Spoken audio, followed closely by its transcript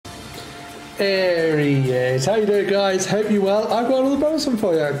There he is. How you doing, guys? Hope you well. I've got another bonus one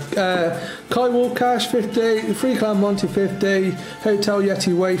for you. Kai Walcash 50, Free Clan Monty 50, Hotel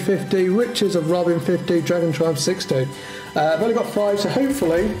Yeti Way 50, Riches of Robin 50, Dragon Triumph 60. I've only got 5, so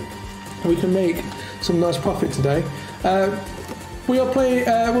hopefully we can make some nice profit today. We're playing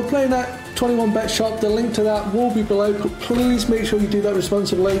that 21 bet shop. The link to that will be below. Please make sure you do that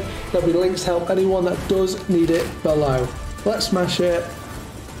responsibly. There'll be links to help anyone that does need it below. Let's smash it.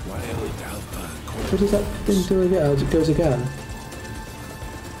 What does that thing do again? It goes again.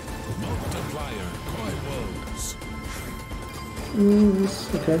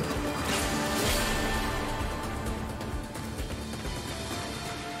 Okay.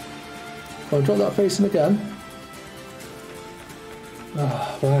 I'll drop that facing again.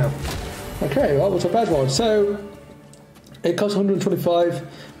 Oh, wow. Okay, well, that was a bad one. So, it costs 125.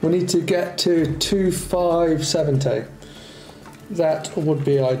 We need to get to 2570. That would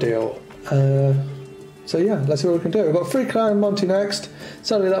be ideal. So yeah, let's see what we can do. We've got Free Clan Monty next.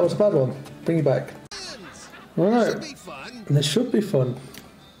 Sorry, that was a bad one. Bring you back. Alright. This should be fun.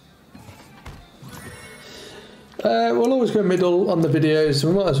 We'll always go middle on the videos.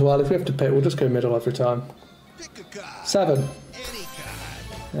 We might as well. If we have to pick, we'll just go middle every time. 7.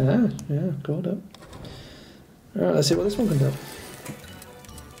 Yeah, got it. Alright, let's see what this one can do.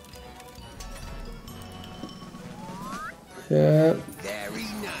 Yeah. Very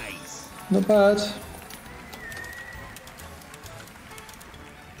nice. Not bad.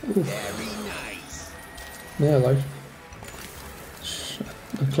 Oof. Very nice. Yeah, like.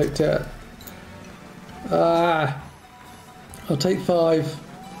 I clicked it. Ah! I'll take 5.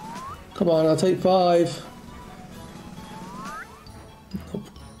 Come on, I'll take 5. Nope.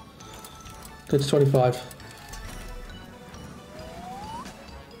 Go to 25.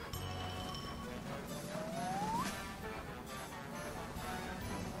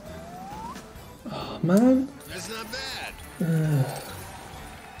 Oh, man. That's not bad.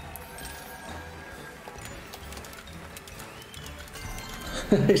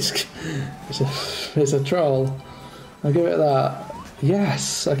 It's a troll. I'll give it that.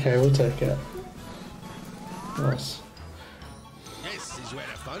 Yes. Okay, we'll take it. Nice. This is where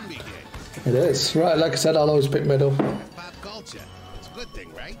the fun begins. It is. Right, like I said, I'll always pick middle. Pop culture. It's a good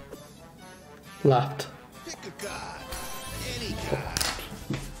thing, right? Left. Pick a card. Any card.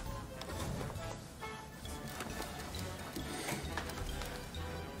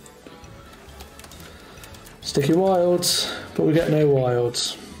 Sticky wilds, but we get no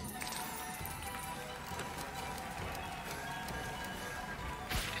wilds.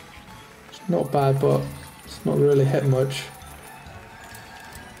 It's not bad, but it's not really hit much.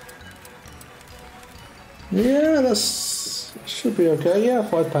 Yeah, that's should be okay. Yeah,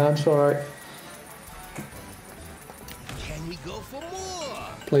 £5, alright. Can we go for more?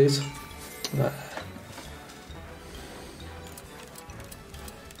 Please. Nah.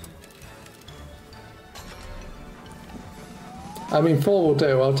 I mean, 4 will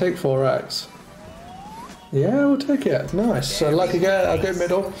do. I'll take 4x. Yeah, we'll take it. Nice. So, like again, I'll go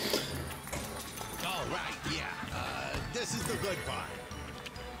middle. All right, yeah. This is the good part.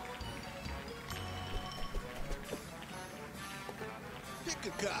 Pick a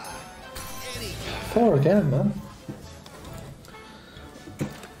card. Any card. 4 again, man.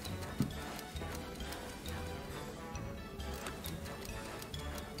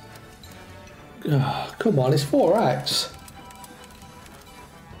 Oh, come on, it's 4x.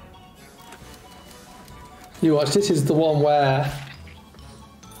 You watch, this is the one where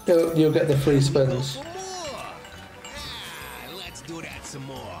you'll get the free spins. Let's do that some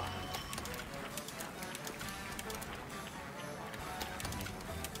more.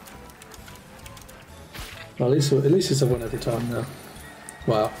 Well, at least it's a win every time now.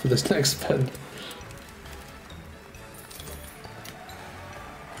 Wow, for this next spin.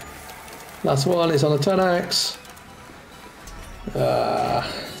 Last one is on a 10x.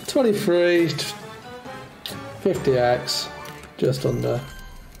 23. 50x, just under.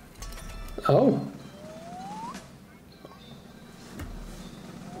 Oh.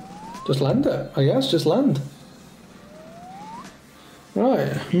 Just land it, I guess, just land.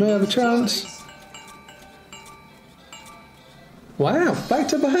 Right, may have a chance. Wow, back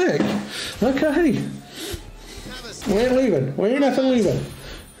to back. Okay. We ain't leaving, we ain't effing leaving.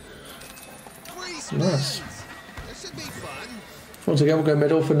 Nice. Once again, we'll go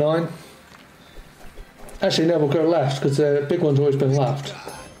middle for 9. Actually, no, we'll go left, because the big one's always been left.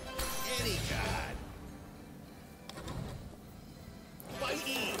 Any card.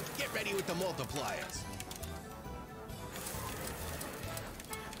 Get ready with the multipliers.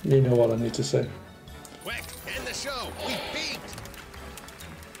 You know what I need to say. Quick, end the show. We peaked.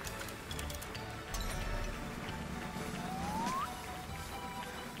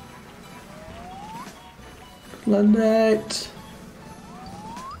 Lynette.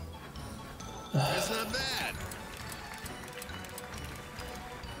 That's not bad.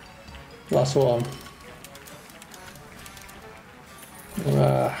 Last one.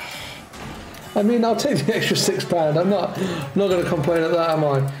 I mean, I'll take the extra £6. I'm not going to complain at that, am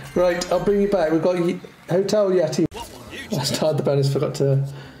I? Right, I'll bring you back. We've got Hotel Yeti. Last time the bonus forgot to.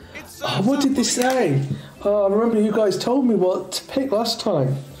 Oh, what did they say? Oh, I remember you guys told me what to pick last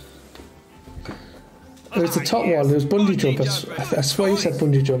time. It was the top one. It was bungee jump. I swear you said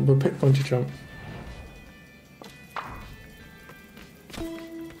bungee jump, but pick bungee jump.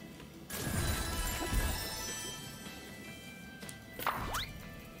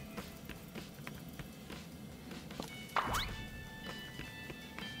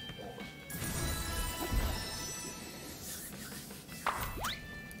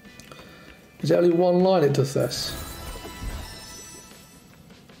 Is it only one line it does this?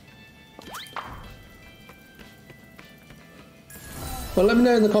 Well, let me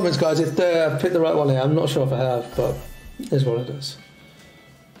know in the comments, guys, if they picked the right one here. I'm not sure if I have, but it is what it is.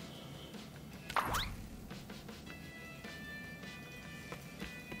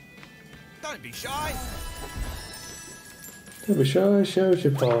 Don't be shy. Don't be shy, show us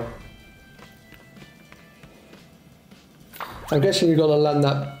your paw. I'm guessing you've got to land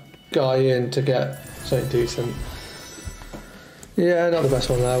that guy in to get something decent. Yeah, not the best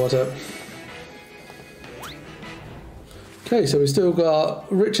one there, was it? Okay, so we still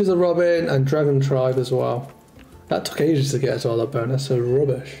got Riches of Robin and Dragon Tribe as well. That took ages to get as well, that bonus, so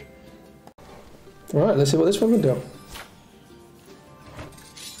rubbish. Alright, let's see what this one can do.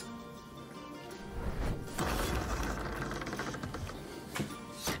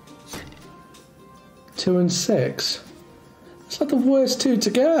 Two and six. It's like the worst two to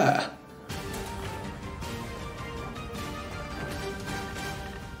get.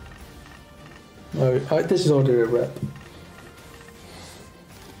 Oh, this is already a rip.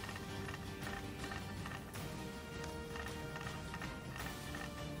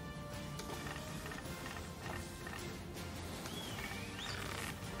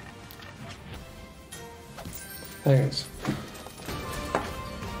 Thanks.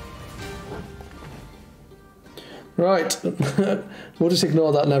 Right, we'll just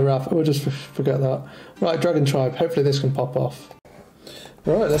ignore that never happened. We'll just forget that. Right, Dragon Tribe. Hopefully this can pop off.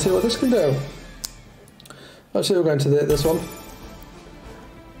 Right, let's see what this can do. Actually, we're going to this one.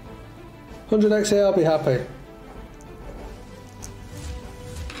 100x here, I'll be happy.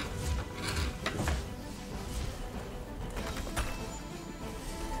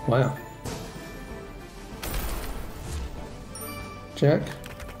 Wow. Jack.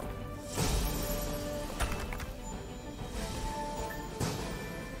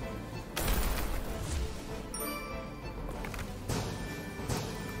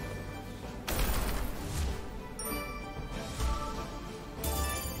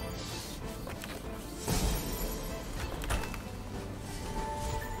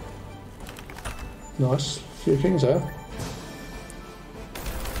 Nice. Few kings there.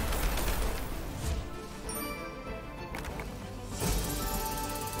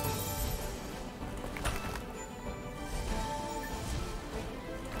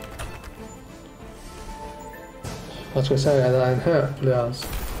 I was going to say that in her, yes.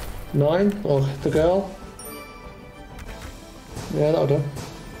 9, or the girl. Yeah, that'll do.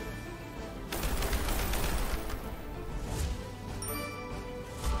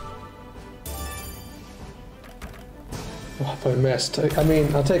 Oh, I missed. I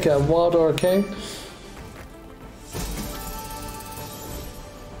mean, I'll take a wild or a king.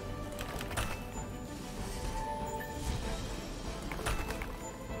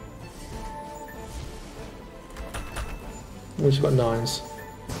 At least you've got 9s.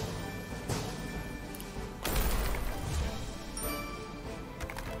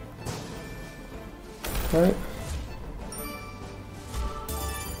 Right.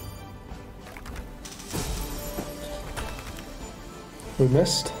 We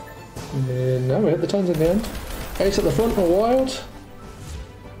missed. No, we hit the 10s in the end. Ace at the front or wild.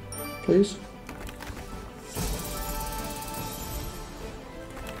 Please.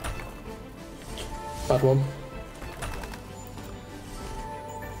 Bad one.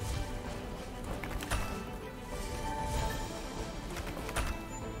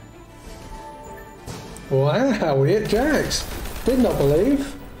 Wow, we hit jacks. Did not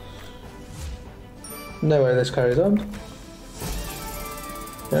believe. No way this carries on.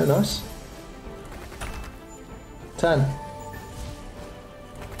 Yeah, nice. 10.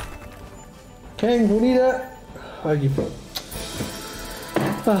 King, we need it. Oh, you put.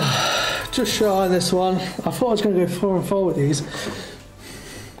 Just shy on this one. I thought I was going to go 4 and 4 with these.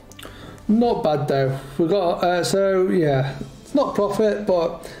 Not bad though. We got so yeah, it's not profit,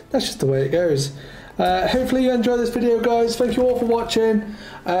 but that's just the way it goes. Hopefully you enjoyed this video, guys. Thank you all for watching.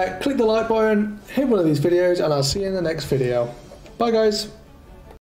 Click the like button, hit one of these videos, and I'll see you in the next video. Bye, guys.